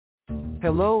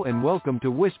Hello and welcome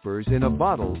to Whispers in a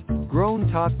Bottle,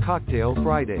 Grown Talk Cocktail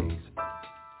Fridays.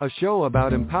 A show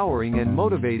about empowering and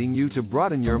motivating you to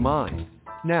broaden your mind.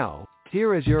 Now,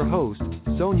 here is your host,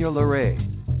 Sonia LeRae.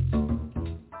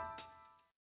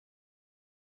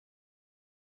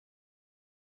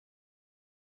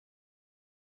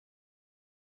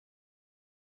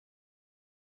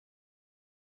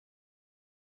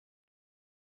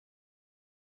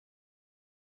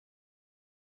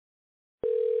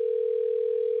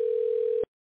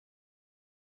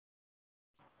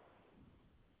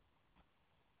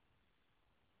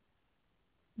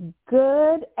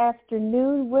 Good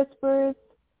afternoon, Whispers.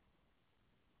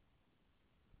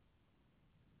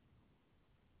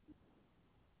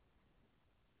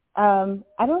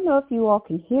 I don't know if you all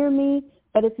can hear me,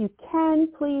 but if you can,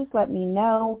 please let me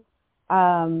know.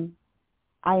 I'm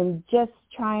just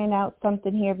trying out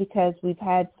something here because we've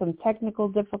had some technical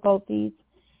difficulties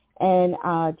and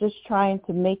just trying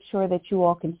to make sure that you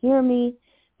all can hear me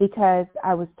because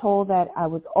I was told that I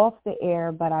was off the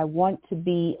air, but I want to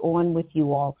be on with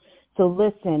you all. So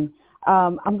listen,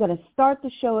 I'm going to start the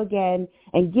show again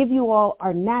and give you all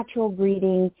our natural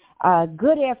greeting.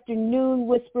 Good afternoon,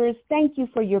 Whispers. Thank you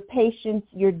for your patience,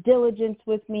 your diligence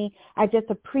with me. I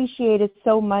just appreciate it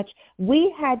so much.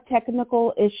 We had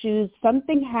technical issues.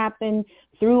 Something happened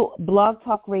through Blog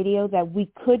Talk Radio that we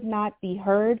could not be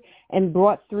heard and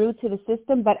brought through to the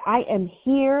system, but I am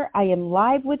here. I am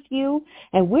live with you,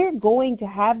 and we're going to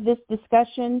have this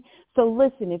discussion. So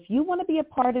listen, if you want to be a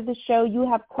part of the show, you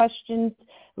have questions,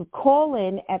 call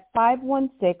in at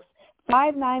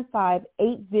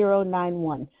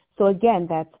 516-595-8091. So again,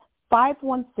 that's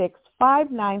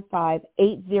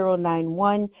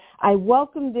 516-595-8091. I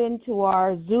welcomed into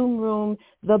our Zoom room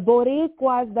the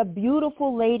Boricuas, the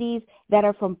beautiful ladies that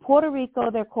are from Puerto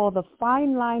Rico. They're called the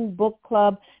Fine Line Book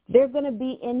Club. They're going to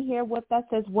be in here with us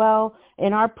as well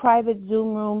in our private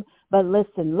Zoom room. But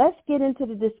listen, let's get into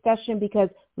the discussion because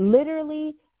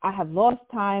literally I have lost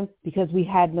time because we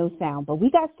had no sound. But we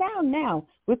got sound now.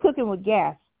 We're cooking with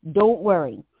gas. Don't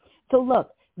worry. So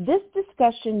look, this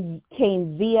discussion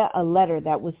came via a letter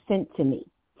that was sent to me.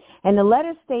 And the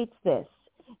letter states this: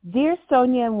 Dear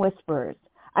Sonia and Whisperers,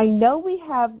 I know we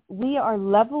are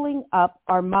leveling up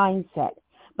our mindset,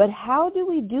 but how do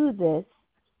we do this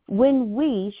when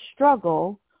we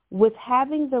struggle with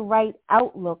having the right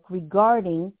outlook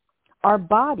regarding our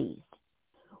bodies?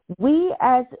 We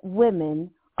as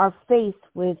women are faced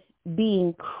with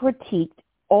being critiqued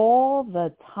all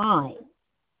the time.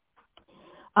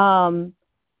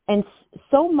 And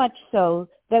so much so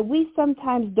that we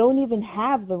sometimes don't even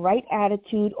have the right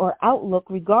attitude or outlook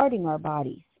regarding our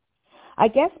bodies. I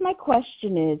guess my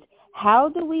question is, how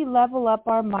do we level up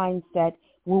our mindset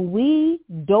when we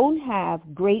don't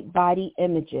have great body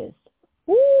images?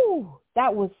 Woo!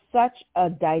 That was such a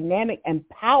dynamic and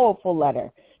powerful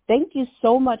letter. Thank you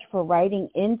so much for writing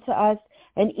into us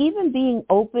and even being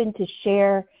open to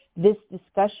share this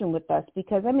discussion with us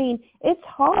because, I mean, it's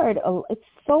hard. It's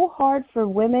so hard for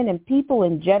women and people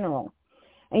in general.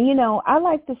 And, you know, I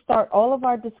like to start all of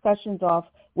our discussions off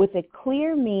with a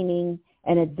clear meaning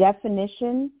and a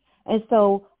definition. And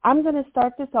so I'm going to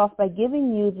start this off by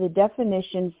giving you the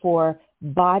definition for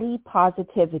body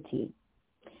positivity.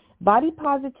 Body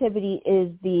positivity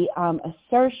is the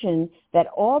assertion that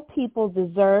all people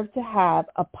deserve to have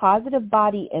a positive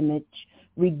body image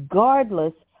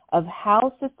regardless of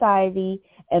how society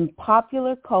and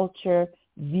popular culture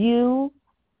view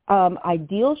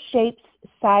ideal shapes,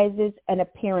 sizes, and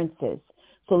appearances.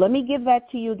 So let me give that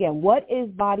to you again. What is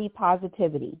body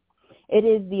positivity? It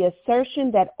is the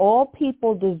assertion that all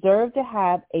people deserve to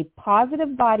have a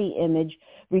positive body image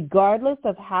regardless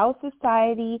of how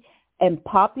society and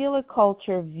popular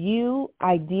culture view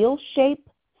ideal shape,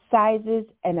 sizes,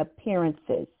 and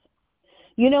appearances.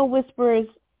 You know, Whisperers,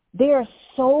 there are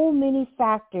so many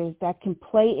factors that can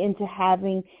play into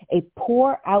having a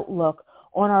poor outlook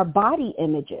on our body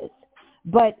images.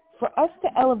 But for us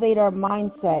to elevate our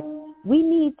mindset, we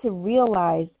need to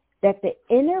realize that the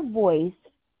inner voice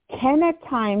can at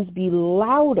times be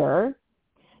louder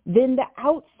than the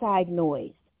outside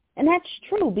noise. And that's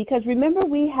true because remember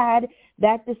we had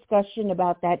that discussion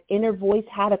about that inner voice,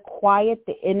 how to quiet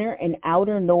the inner and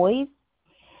outer noise.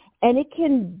 And it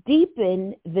can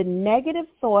deepen the negative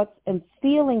thoughts and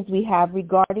feelings we have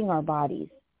regarding our bodies.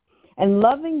 And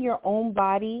loving your own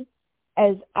body,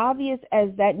 as obvious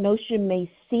as that notion may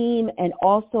seem and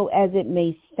also as it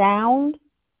may sound,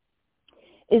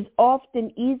 is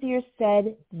often easier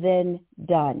said than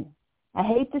done. I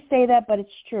hate to say that, but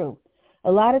it's true.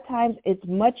 A lot of times it's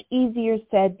much easier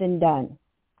said than done.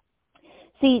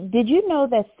 See, did you know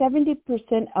that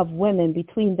 70% of women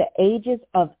between the ages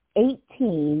of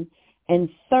 18 and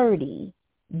 30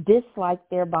 dislike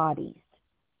their bodies?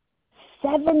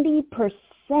 70%.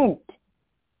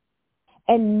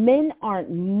 And men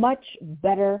aren't much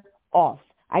better off.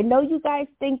 I know you guys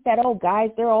think that, oh,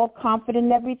 guys, they're all confident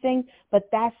in everything, but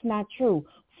that's not true.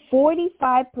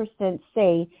 45%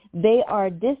 say they are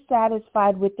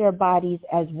dissatisfied with their bodies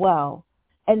as well.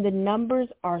 And the numbers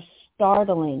are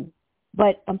startling.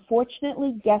 But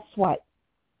unfortunately, guess what?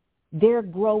 They're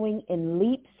growing in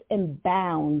leaps and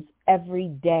bounds every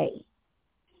day.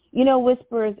 You know,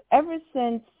 Whisperers, ever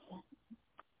since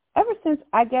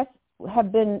I guess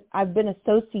I've been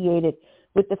associated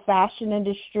with the fashion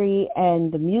industry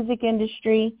and the music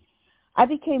industry, I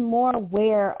became more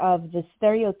aware of the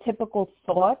stereotypical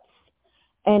thoughts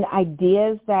and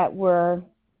ideas that were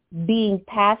being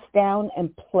passed down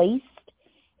and placed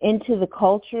into the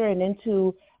culture and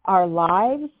into our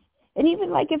lives. And even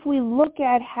like if we look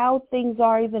at how things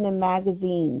are even in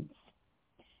magazines,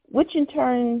 which in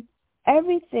turn,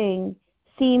 everything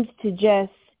seems to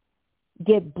just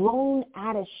get blown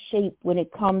out of shape when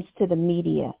it comes to the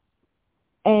media.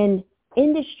 And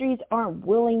industries aren't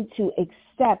willing to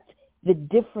accept the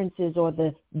differences or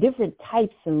the different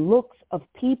types and looks of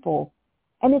people.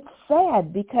 And it's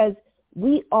sad because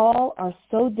we all are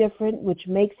so different, which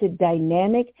makes it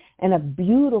dynamic and a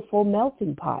beautiful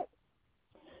melting pot.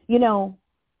 You know,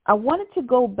 I wanted to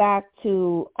go back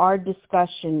to our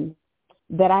discussion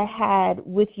that I had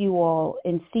with you all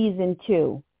in season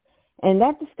 2. And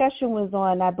that discussion was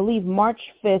on, I believe, March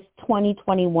 5th,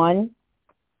 2021.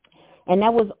 And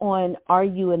that was on Are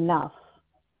You Enough?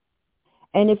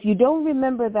 And if you don't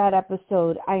remember that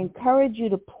episode, I encourage you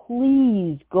to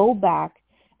please go back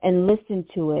and listen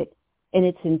to it in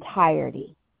its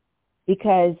entirety,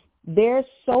 because there's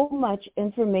so much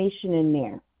information in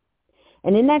there.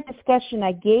 And in that discussion,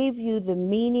 I gave you the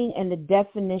meaning and the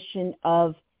definition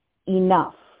of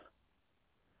enough,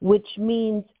 which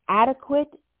means adequate,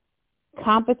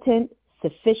 competent,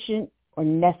 sufficient, or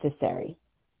necessary.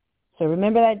 So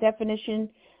remember that definition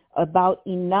about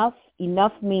enough.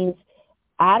 Enough means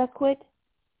adequate,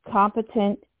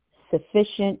 competent,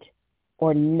 sufficient,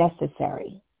 or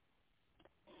necessary.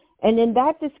 And in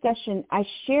that discussion, I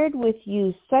shared with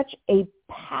you such a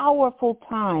powerful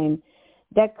time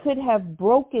that could have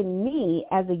broken me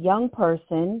as a young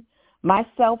person, my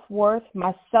self-worth,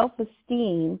 my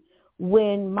self-esteem,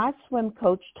 when my swim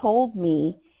coach told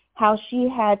me how she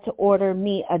had to order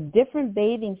me a different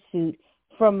bathing suit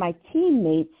from my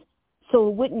teammates so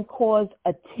it wouldn't cause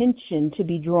attention to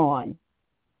be drawn.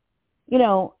 You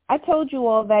know, I told you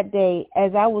all that day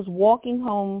as I was walking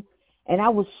home, and I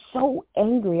was so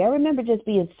angry. I remember just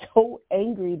being so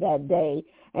angry that day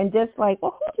and just like,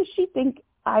 well, who does she think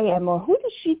I am, or who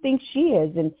does she think she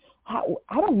is? And how,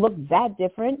 I don't look that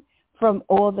different from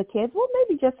all the kids. Well,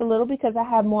 maybe just a little because I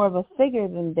have more of a figure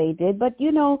than they did. But,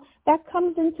 you know, that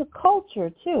comes into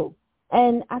culture too.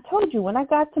 And I told you, when I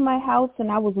got to my house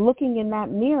and I was looking in that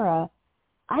mirror,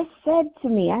 I said,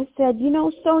 you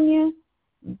know, Sonia,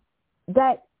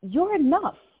 that you're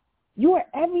enough. You are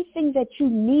everything that you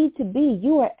need to be.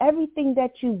 You are everything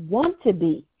that you want to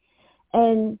be.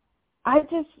 And I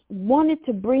just wanted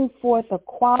to bring forth a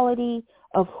quality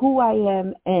of who I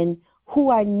am and who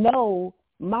I know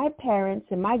my parents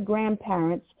and my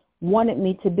grandparents wanted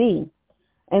me to be.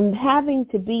 And having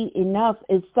to be enough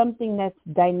is something that's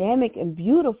dynamic and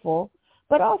beautiful,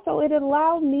 but also it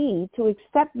allowed me to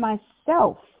accept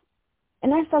myself.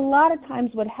 And that's a lot of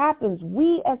times what happens.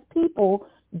 We as people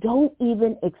don't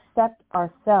even accept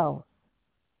ourselves.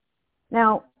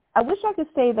 Now, I wish I could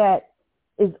say that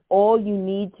is all you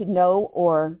need to know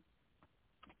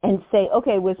and say,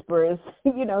 okay, Whisperers,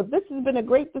 you know, this has been a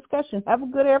great discussion. Have a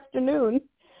good afternoon.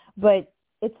 But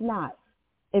it's not.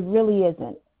 It really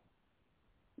isn't.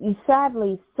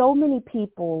 Sadly, so many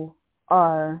people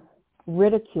are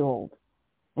ridiculed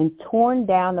and torn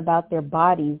down about their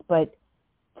bodies, but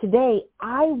today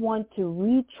I want to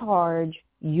recharge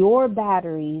your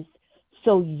batteries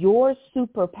so your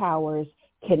superpowers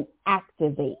can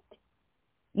activate.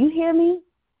 You hear me?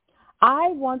 I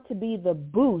want to be the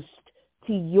boost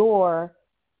to your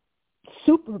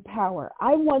superpower.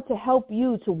 I want to help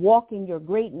you to walk in your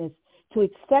greatness, to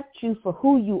accept you for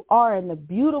who you are and the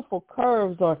beautiful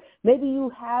curves, or maybe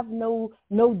you have no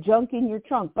junk in your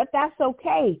trunk, but that's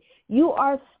okay. You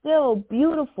are still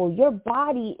beautiful. Your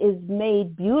body is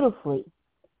made beautifully.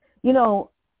 You know,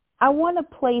 I want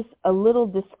to place a little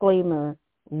disclaimer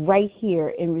right here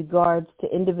in regards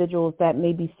to individuals that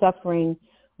may be suffering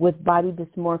with body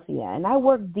dysmorphia. And I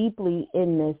work deeply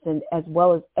in this, and as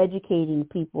well as educating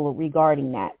people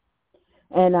regarding that.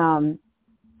 And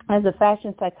as a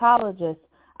fashion psychologist,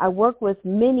 I work with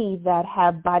many that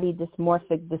have body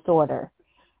dysmorphic disorder.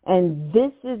 And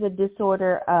this is a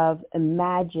disorder of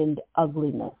imagined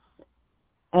ugliness.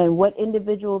 And what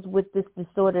individuals with this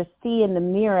disorder see in the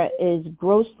mirror is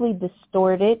grossly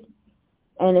distorted,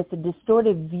 and it's a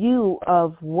distorted view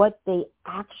of what they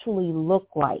actually look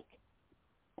like.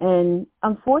 And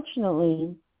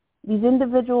unfortunately, these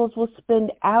individuals will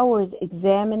spend hours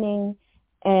examining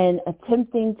and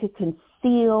attempting to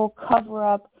conceal, cover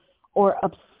up, or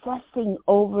obsessing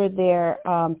over their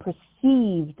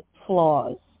perceived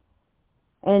flaws.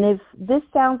 And if this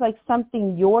sounds like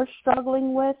something you're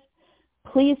struggling with,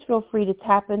 please feel free to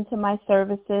tap into my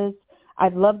services.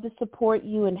 I'd love to support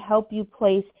you and help you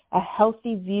place a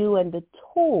healthy view and the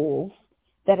tools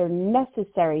that are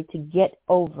necessary to get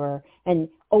over and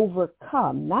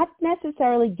overcome, not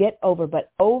necessarily get over,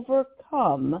 but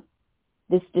overcome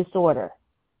this disorder,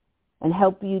 and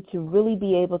help you to really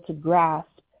be able to grasp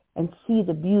and see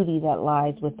the beauty that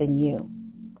lies within you.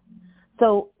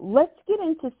 So let's get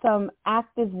into some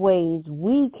active ways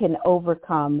we can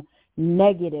overcome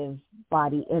negative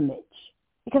body image.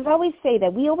 Because I always say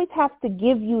that we always have to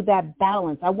give you that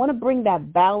balance. I want to bring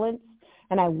that balance,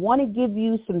 and I want to give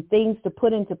you some things to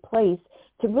put into place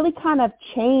to really kind of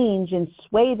change and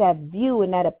sway that view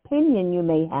and that opinion you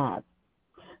may have.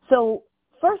 So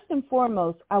first and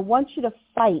foremost, I want you to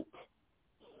fight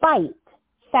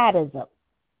fatism.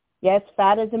 Yes,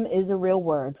 fatism is a real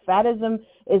word. Fatism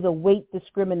is a weight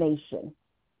discrimination.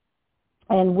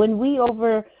 And when we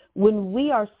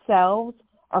ourselves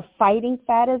are fighting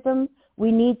fatism,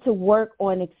 we need to work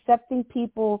on accepting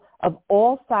people of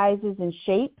all sizes and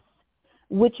shapes,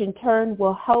 which in turn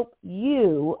will help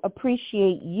you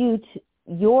appreciate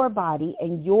your body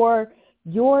and your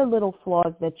little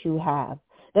flaws that you have,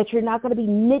 that you're not going to be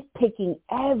nitpicking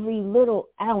every little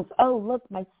ounce. Oh, look,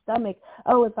 my stomach.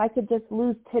 Oh, if I could just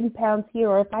lose 10 pounds here,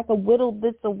 or if I could whittle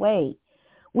this away.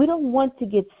 We don't want to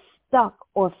get stuck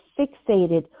or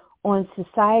fixated on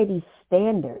society's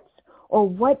standards or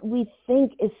what we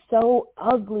think is so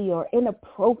ugly or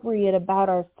inappropriate about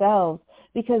ourselves,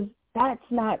 because that's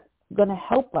not going to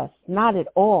help us, not at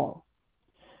all.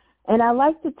 And I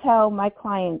like to tell my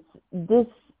clients this,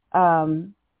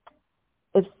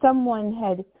 if someone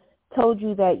had told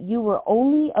you that you were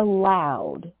only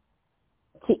allowed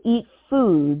to eat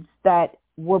foods that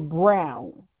were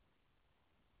brown,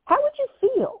 how would you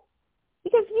feel?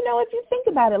 Because, if you think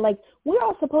about it, like, we're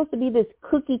all supposed to be this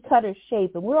cookie cutter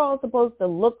shape and we're all supposed to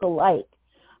look alike.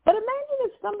 But imagine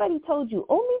if somebody told you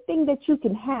only thing that you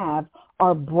can have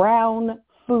are brown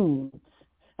foods,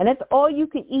 and that's all you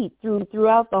can eat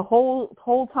throughout the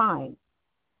whole time.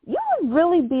 You would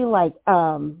really be like,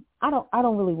 I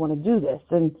don't really want to do this.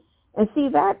 And see,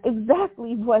 that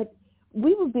exactly what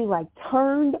we would be like,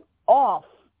 turned off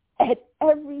at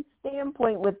every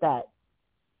standpoint with that.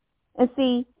 And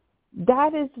see,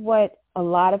 that is what a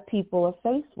lot of people are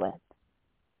faced with.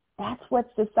 That's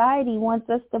what society wants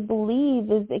us to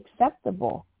believe is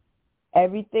acceptable.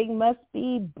 Everything must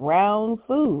be brown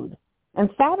food. And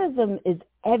fatism is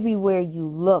everywhere you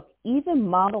look. Even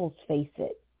models face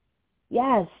it.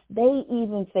 Yes, they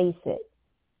even face it.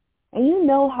 And you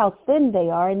know how thin they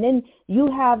are. And then you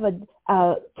have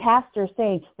a caster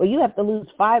saying, well, you have to lose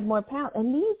 5 more pounds.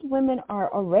 And these women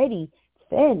are already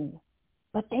thin,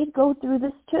 but they go through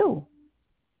this too.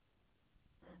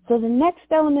 So the next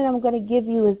element I'm going to give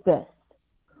you is this.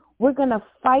 We're going to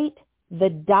fight the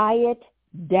diet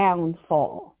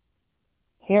downfall.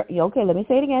 Here, okay, let me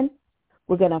say it again.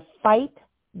 We're going to fight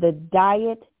the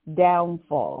diet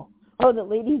downfall. Oh, the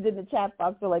ladies in the chat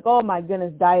box are like, oh, my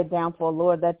goodness, diet downfall.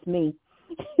 Lord, that's me.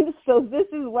 So this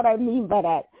is what I mean by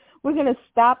that. We're going to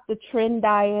stop the trend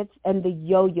diets and the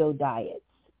yo-yo diets.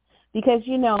 Because,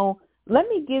 let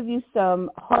me give you some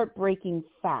heartbreaking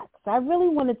facts. I really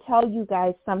want to tell you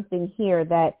guys something here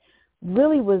that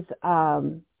really was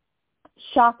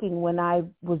shocking when I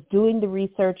was doing the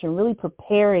research and really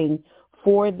preparing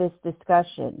for this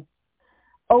discussion.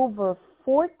 Over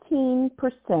 14%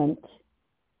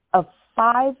 of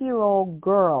 5-year-old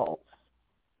girls,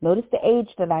 notice the age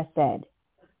that I said,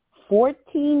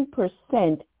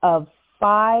 14% of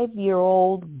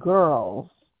 5-year-old girls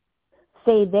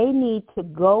say they need to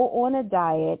go on a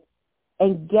diet,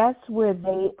 and guess where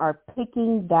they are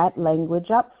picking that language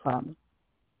up from?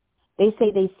 They say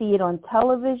they see it on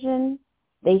television,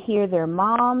 they hear their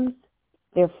moms,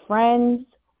 their friends,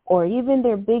 or even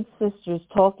their big sisters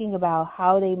talking about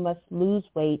how they must lose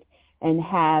weight and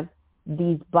have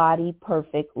these body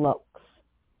perfect looks.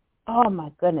 Oh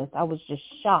my goodness, I was just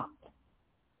shocked.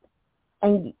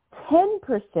 And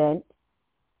 10%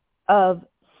 of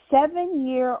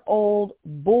 7-year-old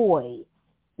boys,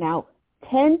 now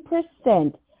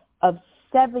 10% of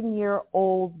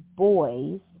 7-year-old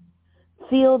boys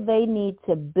feel they need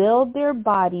to build their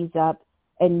bodies up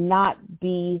and not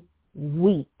be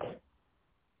weak.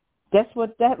 Guess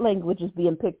what that language is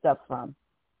being picked up from?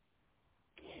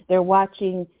 They're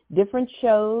watching different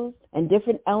shows and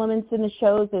different elements in the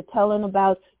shows. They're telling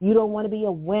about you don't want to be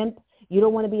a wimp. You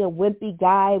don't want to be a wimpy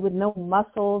guy with no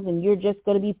muscles and you're just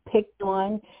going to be picked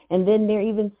on. And then they're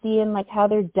even seeing like how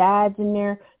their dads and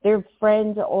their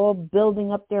friends are all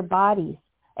building up their bodies.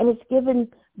 And it's given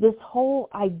this whole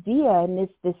idea and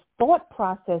this thought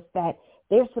process that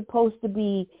they're supposed to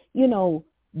be,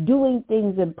 doing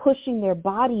things and pushing their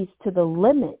bodies to the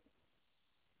limit.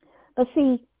 But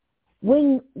see,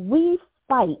 when we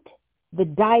fight the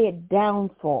diet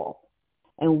downfall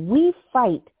and we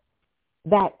fight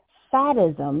that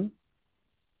fatism,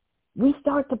 we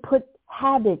start to put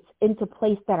habits into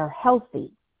place that are healthy.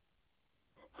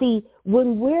 See,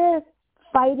 when we're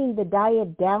fighting the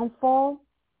diet downfall,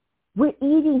 we're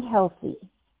eating healthy.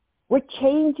 We're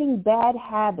changing bad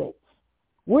habits.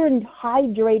 We're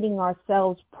hydrating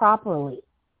ourselves properly.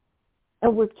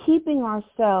 And we're keeping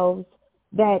ourselves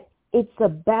that it's a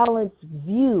balanced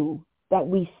view that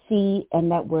we see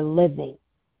and that we're living.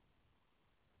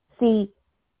 See,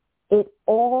 it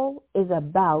all is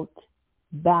about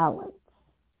balance.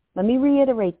 Let me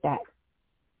reiterate that.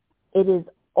 It is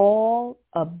all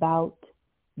about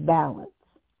balance.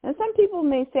 And some people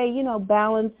may say,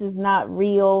 balance is not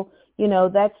real.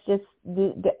 That's just,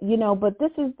 but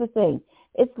this is the thing.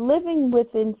 It's living with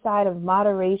inside of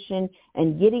moderation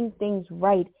and getting things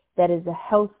right that is a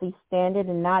healthy standard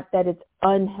and not that it's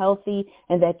unhealthy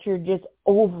and that you're just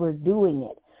overdoing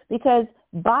it. Because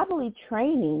bodily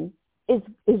training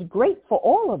is great for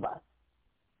all of us,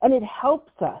 and it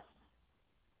helps us.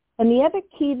 And the other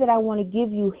key that I want to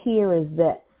give you here is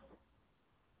this.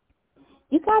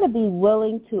 You got to be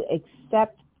willing to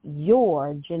accept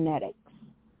your genetics.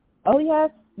 Oh,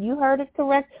 yes, you heard it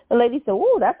correct. The lady said,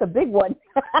 "Ooh, that's a big one."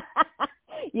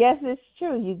 Yes, it's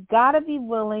true. You got to be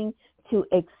willing to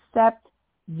accept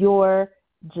your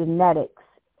genetics.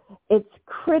 It's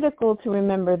critical to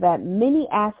remember that many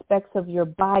aspects of your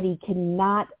body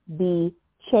cannot be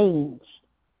changed.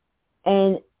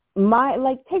 And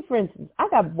take for instance, I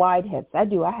got wide hips. I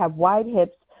do. I have wide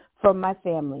hips from my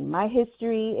family. My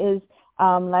history is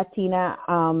Latina,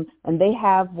 and they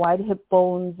have wide hip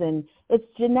bones, and it's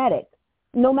genetic.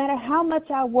 No matter how much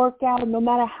I work out, no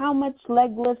matter how much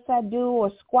leg lifts I do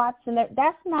or squats, and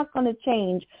that's not going to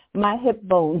change my hip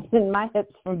bones and my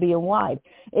hips from being wide.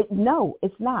 No,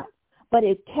 it's not. But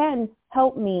it can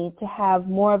help me to have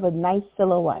more of a nice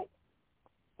silhouette.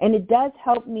 And it does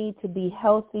help me to be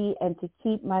healthy and to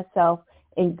keep myself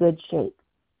in good shape.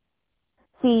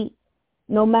 See,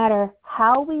 no matter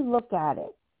how we look at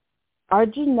it, our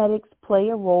genetics play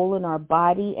a role in our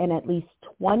body, and at least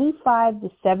 25 to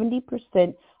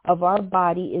 70% of our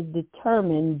body is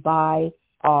determined by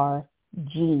our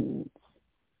genes.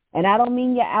 And I don't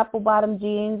mean your apple-bottom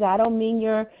genes. I don't mean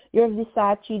your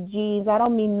Versace genes. I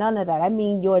don't mean none of that. I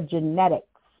mean your genetics,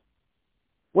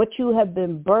 what you have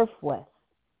been birthed with,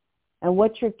 and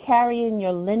what you're carrying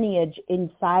your lineage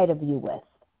inside of you with.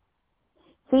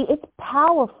 See, it's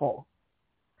powerful.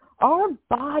 Our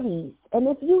bodies, and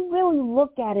if you really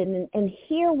look at it and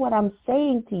hear what I'm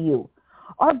saying to you,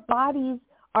 our bodies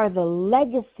are the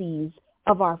legacies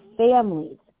of our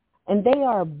families, and they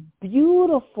are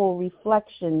beautiful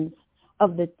reflections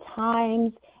of the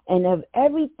times and of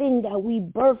everything that we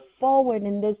birth forward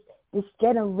in this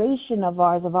generation of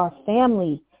ours, of our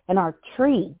family and our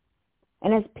tree.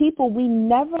 And as people, we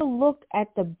never look at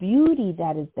the beauty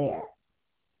that is there.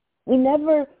 We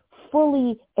never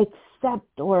fully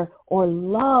accept or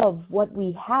love what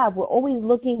we have. We're always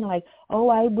looking like, oh,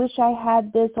 I wish I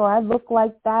had this, or I look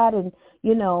like that, and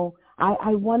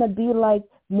I want to be like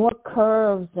more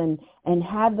curves and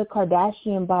have the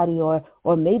Kardashian body, or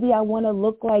maybe I want to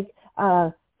look like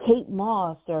Kate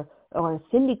Moss or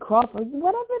Cindy Crawford,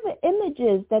 whatever the image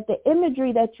is, the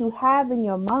imagery that you have in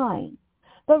your mind.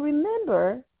 But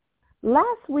remember,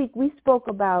 last week we spoke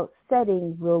about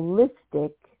setting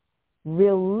realistic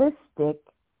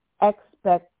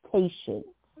expectations.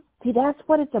 See, that's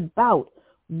what it's about.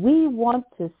 We want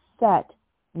to set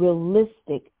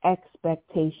realistic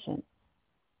expectations.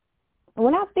 And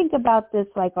when I think about this,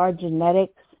 like our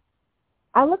genetics,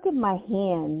 I look at my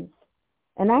hands,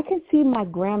 and I can see my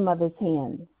grandmother's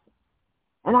hands.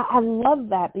 And I love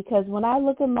that, because when I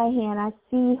look at my hand, I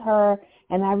see her,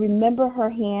 and I remember her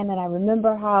hand, and I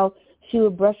remember how she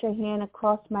would brush her hand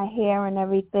across my hair and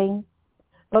everything.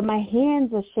 But my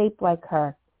hands are shaped like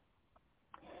her.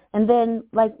 And then,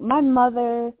 like, my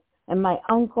mother and my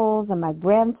uncles and my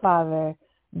grandfather,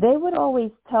 they would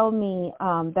always tell me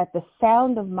that the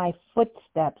sound of my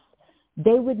footsteps,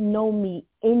 they would know me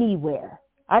anywhere.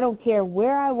 I don't care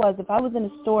where I was. If I was in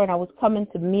a store and I was coming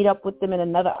to meet up with them in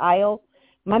another aisle,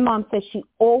 my mom said she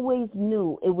always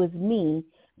knew it was me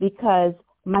because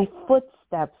my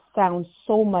footsteps sound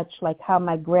so much like how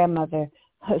my grandmother,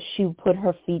 she put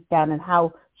her feet down and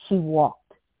how she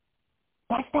walked.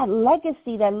 That's that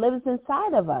legacy that lives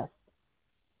inside of us.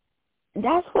 And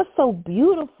that's what's so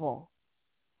beautiful.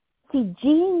 See,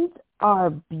 genes are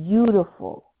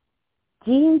beautiful.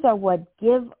 Genes are what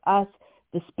give us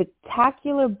the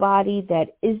spectacular body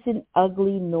that isn't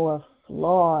ugly nor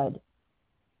flawed.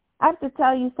 I have to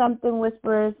tell you something,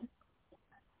 Whisperers.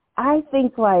 I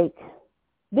think, like,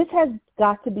 this has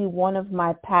got to be one of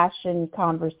my passion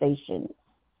conversations.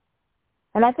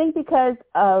 And I think because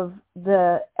of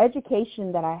the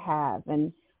education that I have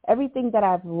and everything that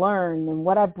I've learned and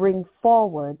what I bring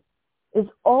forward is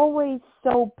always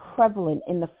so prevalent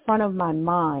in the front of my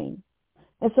mind.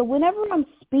 And so whenever I'm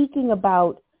speaking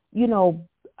about,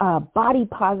 body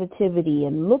positivity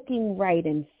and looking right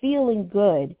and feeling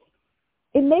good,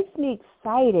 it makes me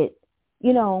excited,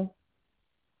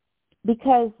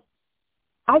 because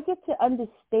I get to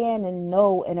understand and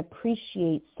know and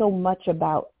appreciate so much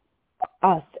about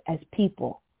us as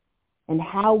people and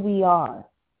how we are,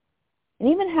 and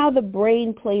even how the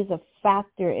brain plays a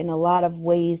factor in a lot of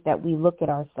ways that we look at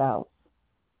ourselves.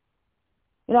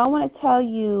 I want to tell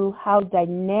you how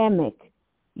dynamic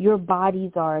your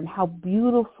bodies are and how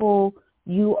beautiful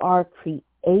you are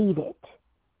created.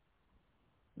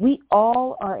 We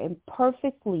all are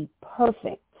imperfectly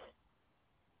perfect,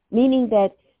 meaning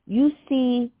that you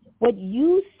see what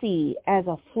you see as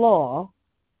a flaw,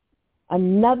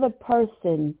 another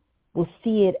person will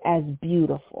see it as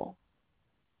beautiful.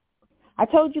 I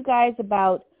told you guys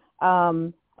about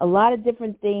a lot of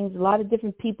different things, a lot of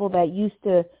different people that used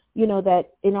to,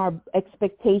 that in our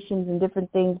expectations and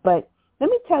different things. But let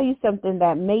me tell you something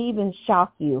that may even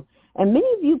shock you. And many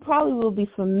of you probably will be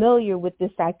familiar with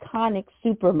this iconic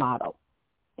supermodel.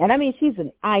 And I mean, she's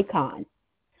an icon.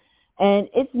 And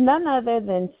it's none other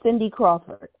than Cindy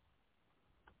Crawford.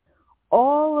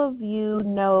 All of you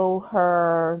know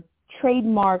her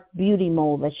trademark beauty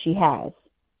mold that she has.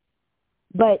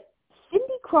 But Cindy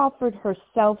Crawford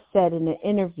herself said in an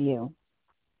interview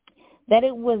that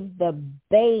it was the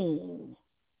bane.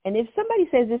 And if somebody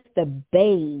says it's the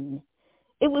bane,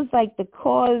 it was like the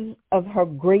cause of her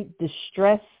great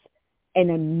distress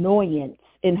and annoyance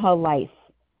in her life.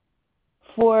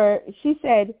 For, she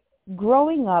said,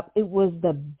 growing up, it was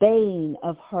the bane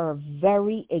of her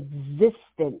very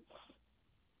existence.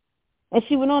 And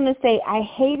she went on to say, I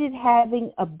hated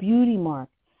having a beauty mark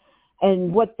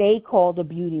and what they called a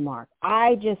beauty mark.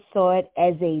 I just saw it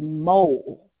as a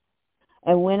mole.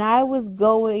 And when I was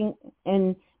going,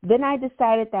 and then I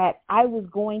decided that I was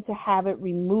going to have it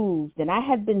removed. And I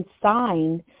had been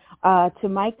signed to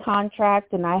my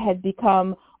contract, and I had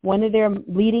become one of their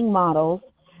leading models.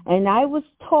 And I was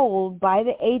told by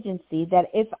the agency that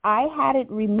if I had it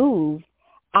removed,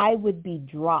 I would be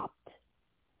dropped.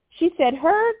 She said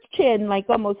her chin like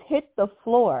almost hit the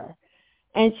floor.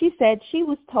 And she said she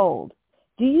was told,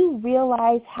 do you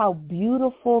realize how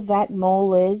beautiful that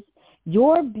mole is?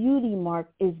 Your beauty mark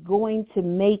is going to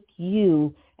make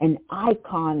you an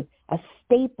icon, a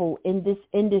staple in this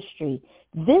industry.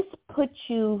 This puts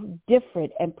you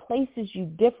different and places you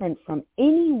different from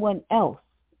anyone else,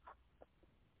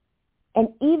 and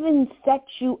even sets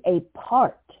you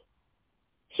apart.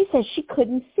 She said she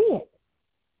couldn't see it.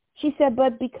 She said,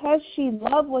 but because she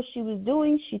loved what she was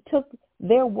doing, she took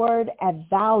their word at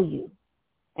value.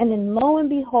 And then lo and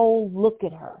behold, look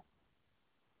at her.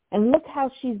 And look how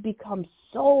she's become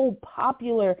so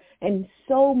popular and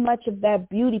so much of that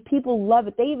beauty. People love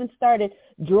it. They even started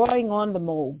drawing on the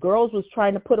mold. Girls was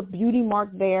trying to put a beauty mark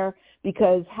there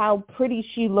because how pretty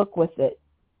she looked with it.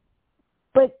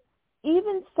 But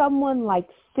even someone like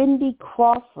Cindy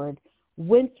Crawford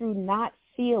went through not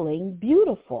feeling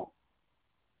beautiful.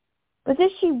 But then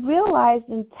she realized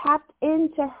and tapped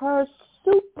into her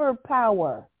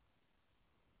superpower.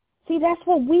 See, that's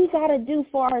what we got to do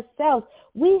for ourselves.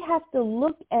 We have to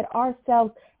look at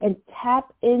ourselves and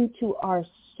tap into our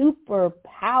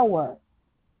superpower.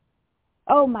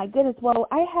 Oh, my goodness. Well,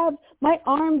 my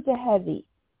arms are heavy.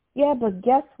 Yeah, but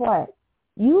guess what?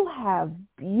 You have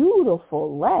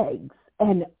beautiful legs.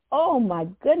 And, oh, my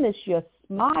goodness, your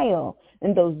smile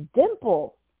and those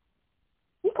dimples.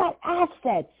 You got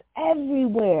assets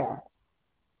everywhere.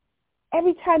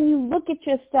 Every time you look at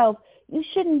yourself, you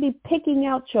shouldn't be picking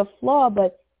out your flaw,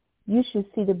 but you should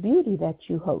see the beauty that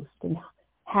you host and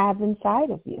have inside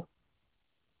of you.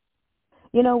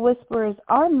 You know, Whisperers,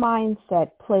 our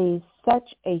mindset plays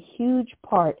such a huge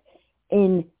part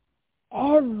in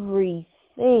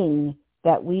everything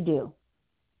that we do.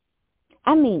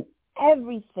 I mean,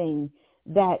 everything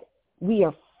that we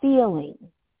are feeling.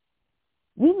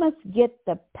 We must get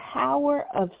the power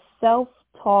of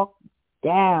self-talk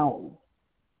down.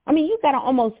 I mean, you got to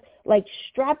almost like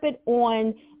strap it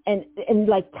on and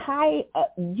like tie,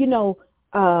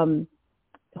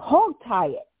 hog tie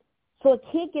it so it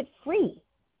can't get free.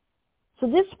 So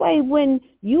this way, when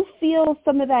you feel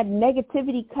some of that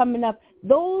negativity coming up,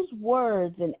 those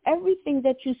words and everything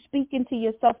that you speak into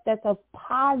yourself that's a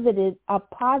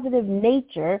positive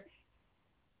nature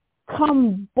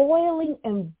come boiling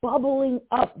and bubbling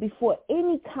up before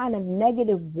any kind of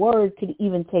negative word could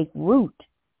even take root.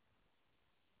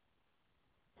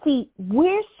 See,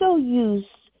 we're so used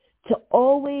to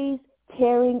always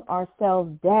tearing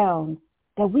ourselves down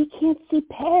that we can't see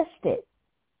past it.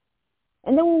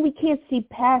 And then when we can't see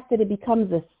past it, it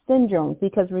becomes a syndrome.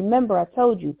 Because remember, I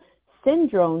told you,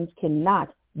 syndromes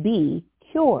cannot be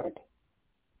cured.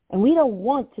 And we don't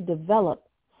want to develop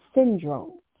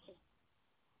syndromes.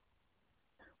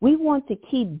 We want to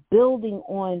keep building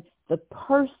on the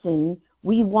person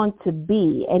we want to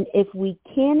be. And if we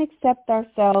can't accept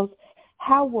ourselves,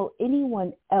 how will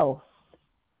anyone else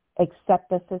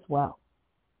accept us as well?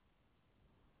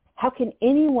 How can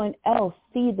anyone else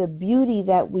see the beauty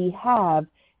that we have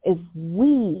if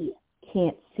we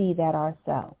can't see that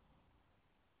ourselves?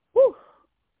 Whew.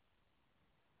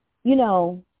 You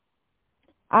know,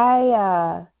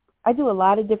 I do a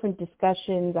lot of different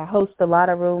discussions. I host a lot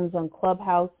of rooms on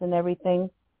Clubhouse and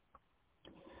everything.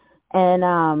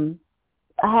 And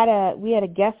we had a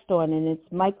guest on, and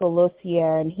it's Michael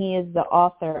Lussier, and he is the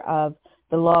author of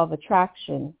The Law of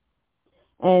Attraction.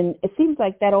 And it seems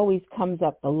like that always comes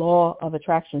up. The law of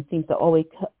attraction seems to always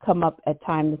come up at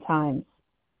time to time.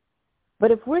 But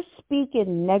if we're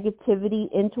speaking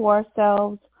negativity into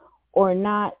ourselves, or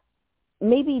not,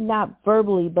 maybe not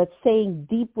verbally, but saying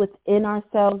deep within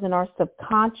ourselves in our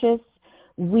subconscious,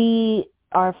 we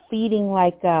are feeding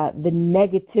like the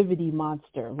negativity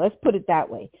monster. Let's put it that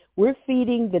way. We're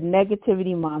feeding the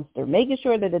negativity monster, making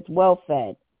sure that it's well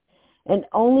fed. And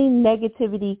only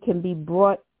negativity can be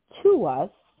brought to us,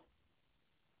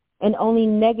 and only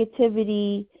negative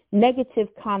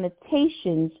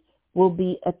connotations will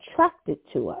be attracted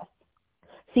to us.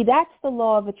 See, that's the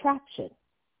law of attraction.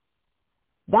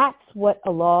 That's what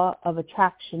a law of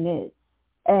attraction is.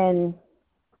 And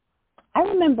I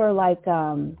remember I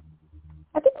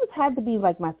think it had to be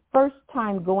like my first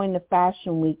time going to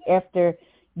Fashion Week after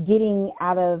getting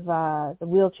out of the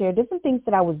wheelchair, different things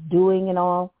that I was doing and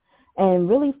all. And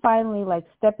really finally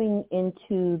stepping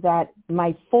into that,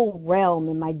 my full realm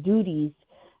and my duties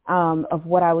of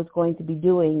what I was going to be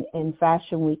doing in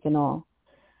Fashion Week and all.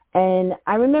 And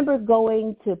I remember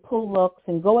going to pull looks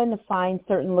and going to find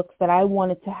certain looks that I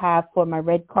wanted to have for my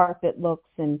red carpet looks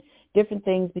and different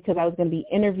things, because I was going to be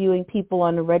interviewing people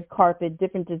on the red carpet,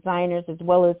 different designers as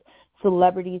well as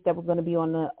celebrities that were going to be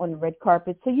on the red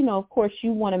carpet. So, of course,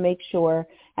 you want to make sure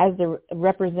as the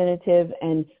representative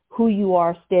and who you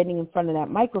are standing in front of that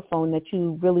microphone that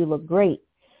you really look great.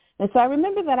 And so I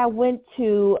remember that I went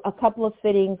to a couple of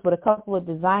fittings with a couple of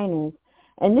designers,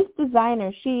 and this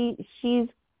designer, she's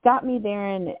got me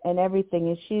there and everything,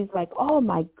 and she's like, oh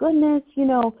my goodness,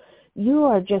 you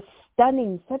are just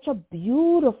stunning, such a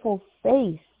beautiful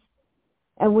face.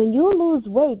 And when you lose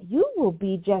weight, you will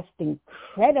be just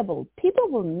incredible. People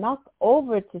will knock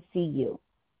over to see you.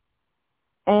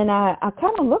 And I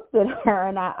kind of looked at her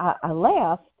and I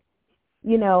laughed,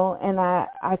 and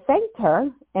I thanked her.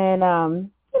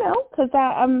 And, because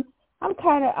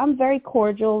I'm very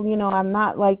cordial, I'm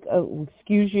not like,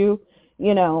 excuse you,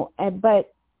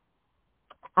 but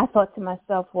I thought to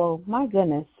myself, well, my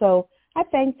goodness. So I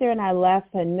thanked her and I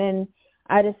left, and then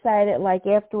I decided,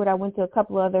 afterward, I went to a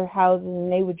couple of other houses, and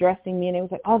they were dressing me, and they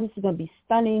was like, oh, this is going to be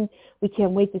stunning. We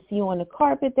can't wait to see you on the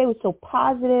carpet. They were so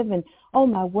positive, and, oh,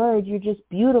 my word, you're just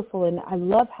beautiful, and I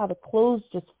love how the clothes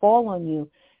just fall on you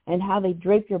and how they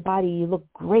drape your body. You look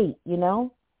great,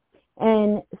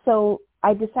 And so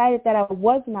I decided that I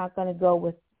was not going to go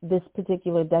with this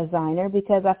particular designer,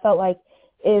 because I felt like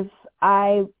if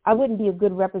I wouldn't be a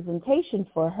good representation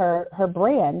for her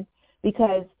brand,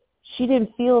 because she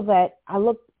didn't feel that I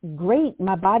looked great.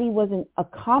 My body wasn't a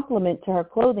compliment to her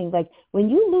clothing. Like, when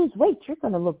you lose weight, you're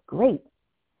going to look great.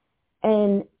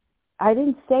 And I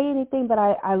didn't say anything, but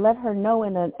I let her know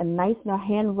in a nice, I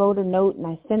hand wrote a note, and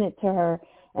I sent it to her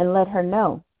and let her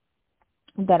know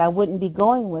that I wouldn't be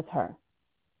going with her.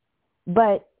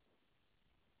 But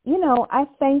I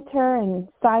thanked her and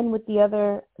signed with the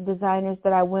other designers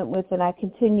that I went with, and I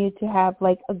continued to have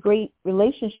like a great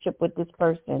relationship with this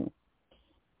person.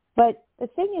 But the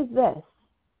thing is this,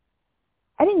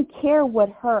 I didn't care what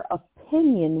her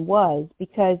opinion was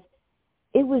because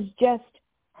it was just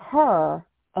her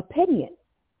opinion.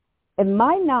 And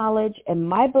my knowledge and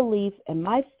my belief and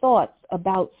my thoughts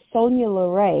about Sonia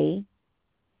LeRae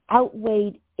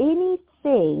outweighed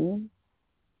anything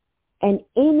and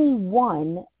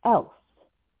anyone else.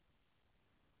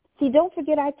 See, don't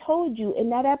forget I told you in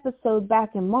that episode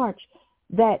back in March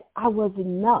that I was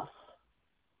enough.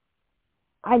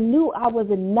 I knew I was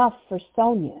enough for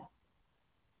Sonia.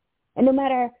 And no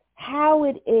matter how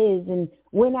it is, and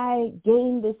when I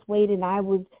gained this weight and I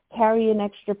was carrying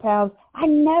extra pounds, I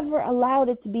never allowed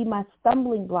it to be my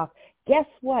stumbling block. Guess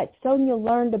what? Sonia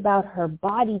learned about her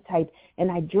body type,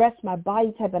 and I dressed my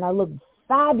body type, and I looked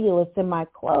fabulous in my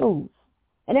clothes.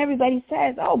 And everybody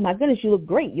says, oh, my goodness, you look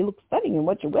great. You look stunning in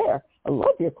what you wear. I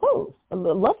love your clothes. I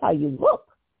love how you look.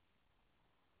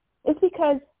 It's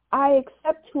because I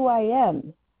accept who I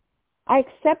am. I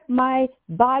accept my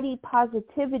body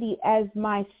positivity as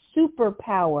my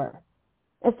superpower.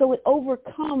 And so it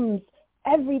overcomes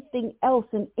everything else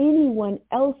and anyone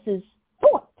else's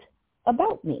thought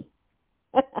about me.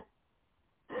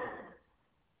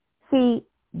 See,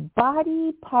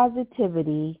 body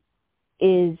positivity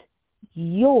is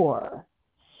your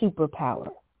superpower.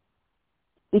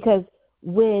 Because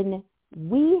when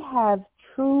we have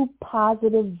true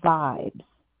positive vibes,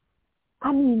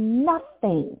 I mean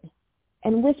nothing.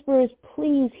 And whisperers,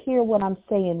 please hear what I'm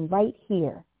saying right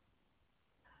here.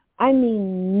 I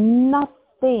mean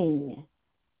nothing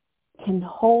can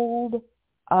hold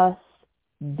us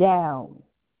down.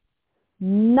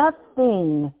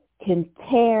 Nothing can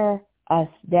tear us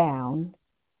down,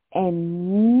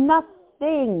 and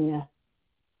nothing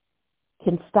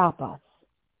can stop us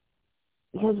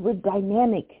because we're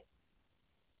dynamic.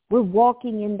 We're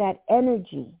walking in that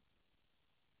energy.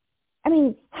 I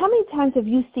mean, how many times have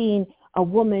you seen a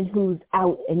woman who's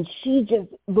out and she just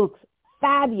looks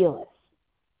fabulous?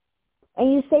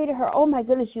 And you say to her, oh, my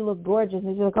goodness, you look gorgeous.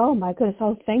 And she's like, oh, my goodness,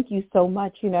 oh, thank you so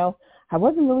much. I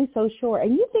wasn't really so sure.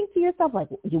 And you think to yourself, like,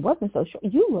 you wasn't so sure.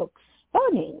 You look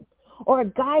stunning. Or a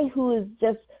guy who is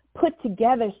just put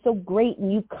together so great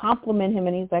and you compliment him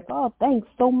and he's like, oh, thanks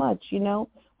so much, I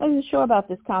wasn't sure about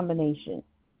this combination.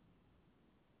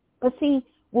 But see,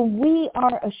 when we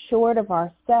are assured of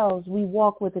ourselves, we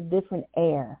walk with a different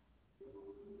air.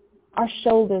 Our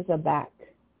shoulders are back.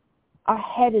 Our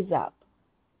head is up.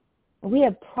 And we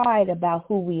have pride about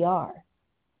who we are.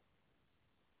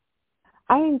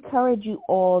 I encourage you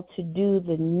all to do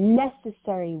the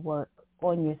necessary work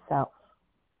on yourself.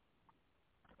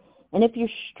 And if you're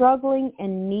struggling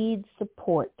and need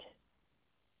support,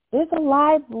 there's a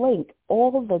live link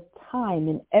all the time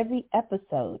in every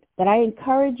episode that I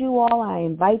encourage you all. I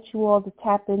invite you all to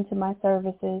tap into my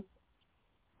services.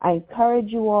 I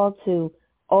encourage you all to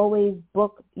always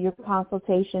book your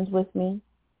consultations with me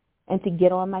and to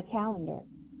get on my calendar.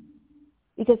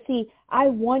 Because, see, I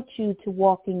want you to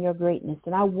walk in your greatness,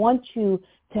 and I want you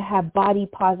to have body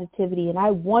positivity, and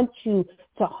I want you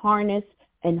to harness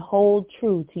and hold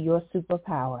true to your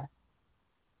superpower.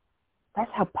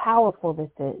 That's how powerful this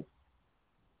is.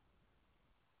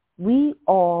 We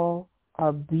all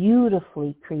are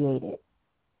beautifully created.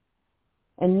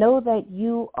 And know that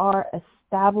you are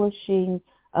establishing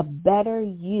a better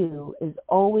you is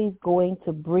always going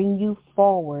to bring you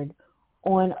forward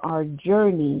on our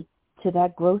journey to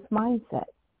that growth mindset.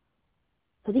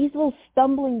 So these little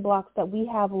stumbling blocks that we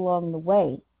have along the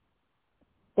way,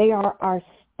 they are our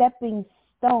stepping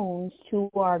stones to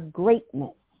our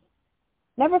greatness.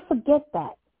 Never forget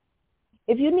that.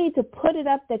 If you need to put it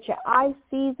up that your eye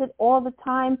sees it all the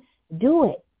time, do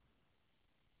it.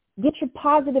 Get your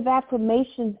positive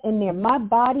affirmations in there. My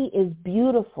body is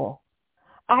beautiful.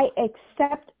 I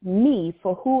accept me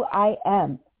for who I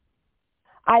am.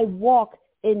 I walk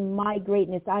in my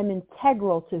greatness. I'm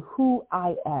integral to who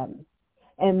I am.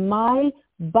 And my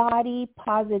body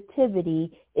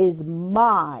positivity is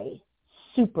my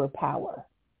superpower.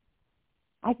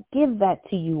 I give that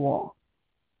to you all.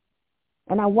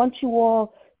 And I want you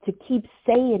all to keep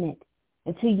saying it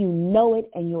until you know it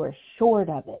and you're assured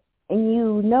of it. And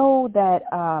you know that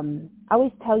I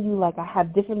always tell you, like, I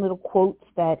have different little quotes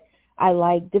that I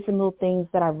like, different little things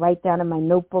that I write down in my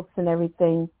notebooks and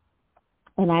everything.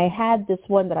 And I had this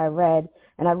one that I read,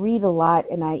 and I read a lot,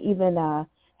 and I even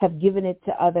have given it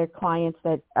to other clients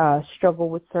that struggle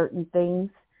with certain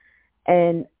things.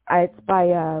 And it's by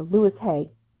Louis Hay.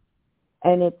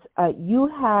 And it's, you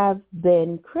have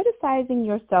been criticizing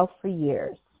yourself for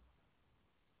years.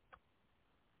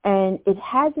 and it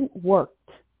hasn't worked.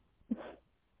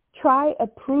 Try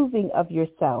approving of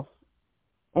yourself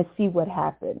and see what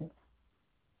happens.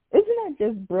 Isn't that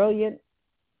just brilliant?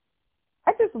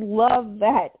 I just love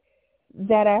that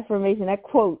affirmation, that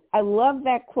quote. I love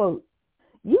that quote.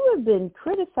 You have been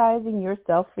criticizing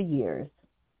yourself for years,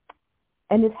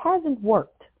 and it hasn't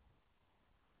worked.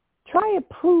 Try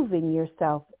approving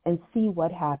yourself and see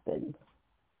what happens.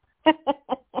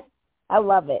 I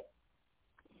love it.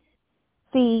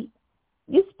 See,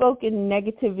 you've spoken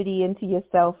negativity into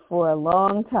yourself for a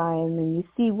long time, and you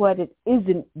see what it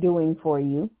isn't doing for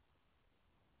you.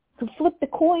 So flip the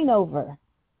coin over.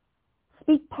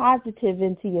 Speak positive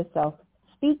into yourself.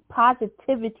 Speak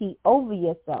positivity over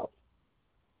yourself.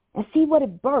 And see what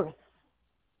it births.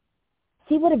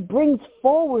 See what it brings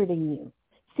forward in you.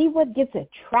 See what gets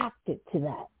attracted to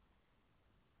that.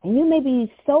 And you may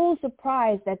be so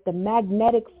surprised that the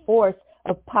magnetic force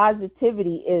of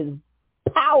positivity is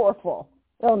powerful.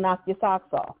 It'll knock your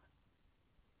socks off.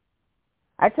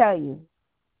 I tell you,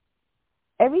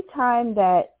 every time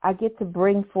that I get to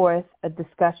bring forth a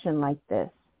discussion like this,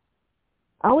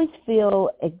 I always feel,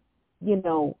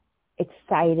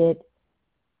 excited.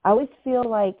 I always feel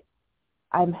like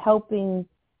I'm helping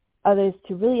others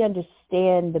to really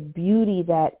understand the beauty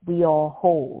that we all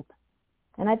hold.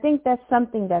 And I think that's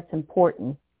something that's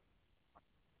important.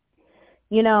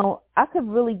 I could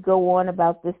really go on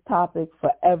about this topic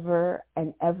forever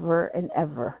and ever and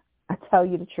ever. I tell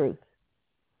you the truth.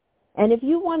 And if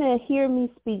you want to hear me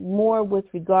speak more with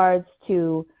regards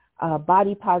to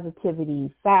body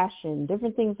positivity, fashion,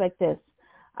 different things like this,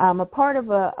 I'm a part of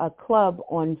a club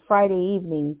on Friday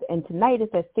evenings, and tonight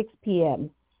it's at 6 p.m.,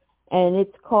 and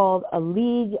it's called A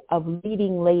League of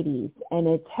Leading Ladies, and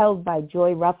it's held by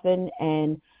Joy Ruffin,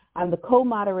 and I'm the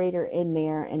co-moderator in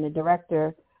there and the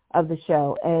director of the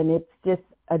show, and it's just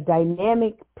a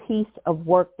dynamic piece of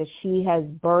work that she has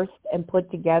birthed and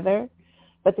put together.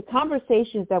 But the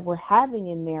conversations that we're having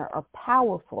in there are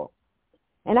powerful.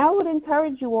 And I would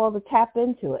encourage you all to tap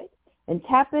into it and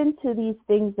tap into these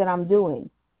things that I'm doing,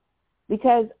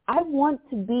 because I want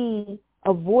to be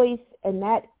a voice, and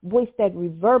that voice that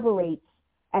reverberates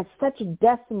at such a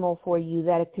decimal for you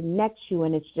that it connects you,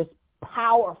 and it's just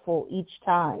powerful each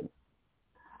time.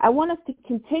 I want us to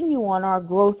continue on our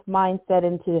growth mindset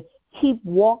and to keep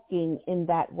walking in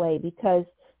that way, because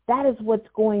that is what's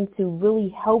going to really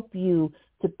help you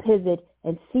to pivot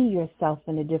and see yourself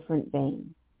in a different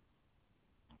vein.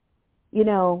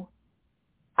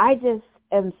 I just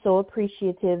am so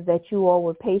appreciative that you all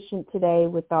were patient today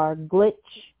with our glitch.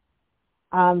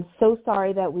 I'm so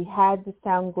sorry that we had the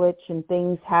sound glitch and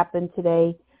things happened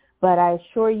today, but I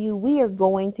assure you we are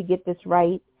going to get this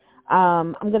right.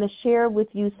 I'm going to share with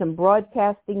you some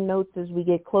broadcasting notes as we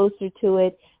get closer to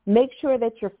it. Make sure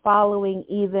that you're following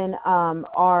even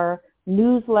our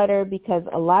newsletter, because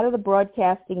a lot of the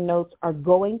broadcasting notes are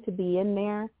going to be in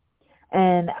there.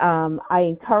 And I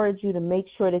encourage you to make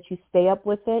sure that you stay up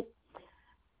with it.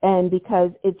 And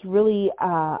because it's really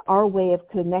our way of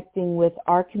connecting with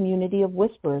our community of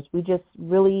whisperers. We just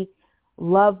really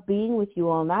love being with you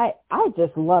all. And I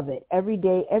just love it. Every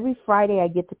day, every Friday, I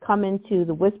get to come into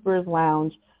the Whisperers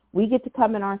Lounge. We get to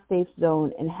come in our safe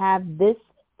zone and have this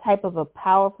type of a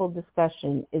powerful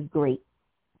discussion is great.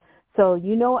 So,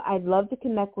 I'd love to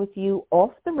connect with you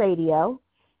off the radio.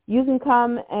 You can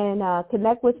come and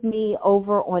connect with me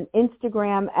over on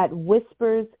Instagram at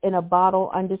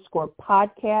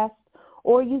whispersinabottle_podcast,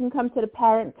 or you can come to the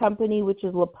parent company, which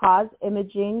is La Paz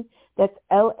Imaging. That's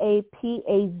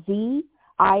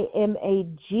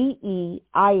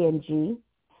LAPAZIMAGEING.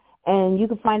 And you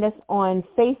can find us on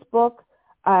Facebook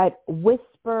at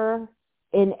Whisper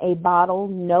in a Bottle,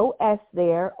 no S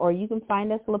there, or you can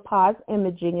find us La Paz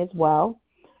Imaging as well.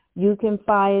 You can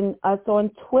find us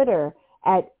on Twitter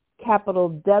at capital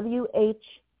WHISPERS,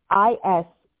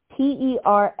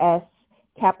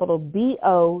 capital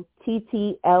BOTTLE,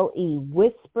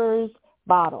 Whispers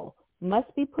Bottle.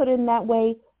 Must be put in that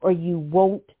way or you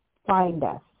won't find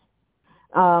us.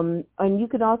 And you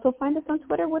can also find us on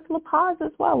Twitter with La Paz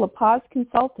as well, La Paz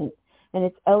Consultant. And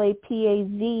it's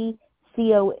LAPAZCON,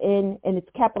 and it's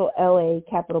capital LA,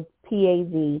 capital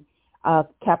PAZ,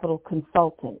 capital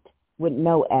Consultant with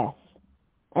no S.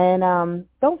 And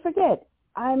don't forget,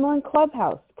 I'm on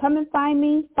Clubhouse. Come and find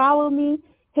me, follow me,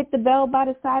 hit the bell by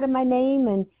the side of my name,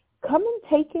 and come and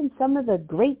take in some of the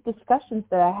great discussions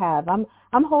that I have. I'm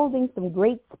holding some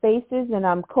great spaces, and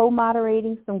I'm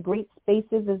co-moderating some great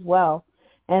spaces as well.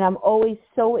 And I'm always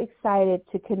so excited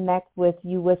to connect with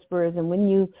you whisperers. And when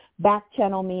you back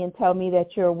channel me and tell me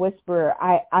that you're a whisperer,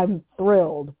 I'm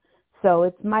thrilled. So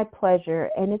it's my pleasure,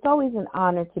 and it's always an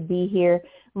honor to be here.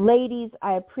 Ladies,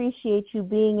 I appreciate you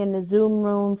being in the Zoom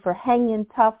room, for hanging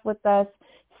tough with us,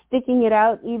 sticking it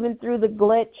out even through the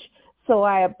glitch. So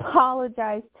I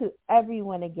apologize to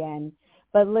everyone again.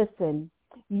 But listen,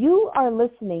 you are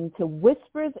listening to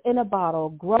Whispers in a Bottle,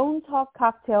 Grown Talk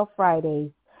Cocktail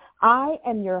Fridays. I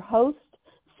am your host,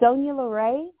 Sonia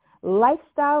LeRae,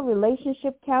 lifestyle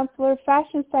relationship counselor,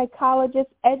 fashion psychologist,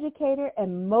 educator,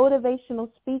 and motivational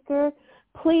speaker.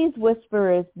 Please,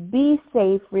 Whisperers, be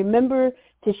safe. Remember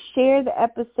to share the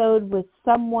episode with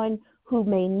someone who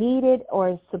may need it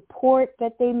or support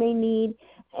that they may need,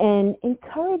 and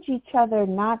encourage each other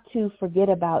not to forget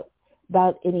about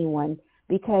anyone,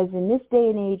 because in this day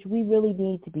and age, we really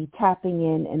need to be tapping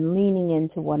in and leaning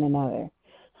into one another.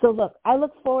 So look, I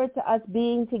look forward to us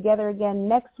being together again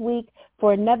next week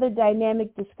for another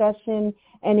dynamic discussion.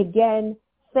 And again,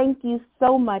 thank you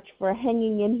so much for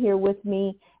hanging in here with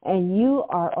me. And you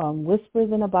are on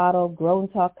Whispers in a Bottle, Grown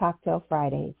Talk Cocktail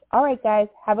Fridays. All right, guys,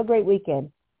 have a great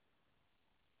weekend.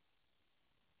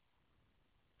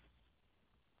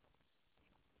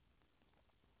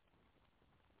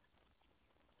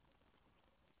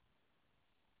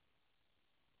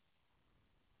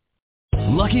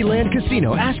 Lucky Land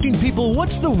Casino, asking people,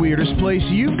 what's the weirdest place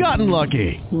you've gotten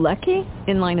lucky? Lucky?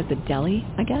 In line at the deli,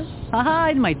 I guess? Aha,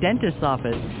 in my dentist's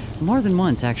office. More than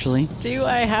once, actually. Do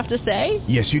I have to say?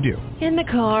 Yes, you do. In the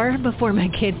car before my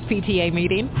kids' PTA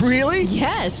meeting. Really?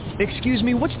 Yes. Excuse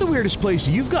me, what's the weirdest place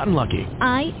you've gotten lucky?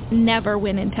 I never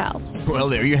win and tell. Well,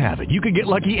 there you have it. You can get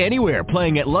lucky anywhere,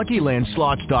 playing at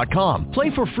LuckyLandSlots.com.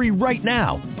 Play for free right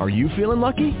now. Are you feeling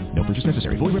lucky? No purchase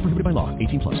necessary. Void where prohibited by law.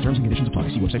 18+. Terms and conditions apply.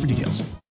 See website for details.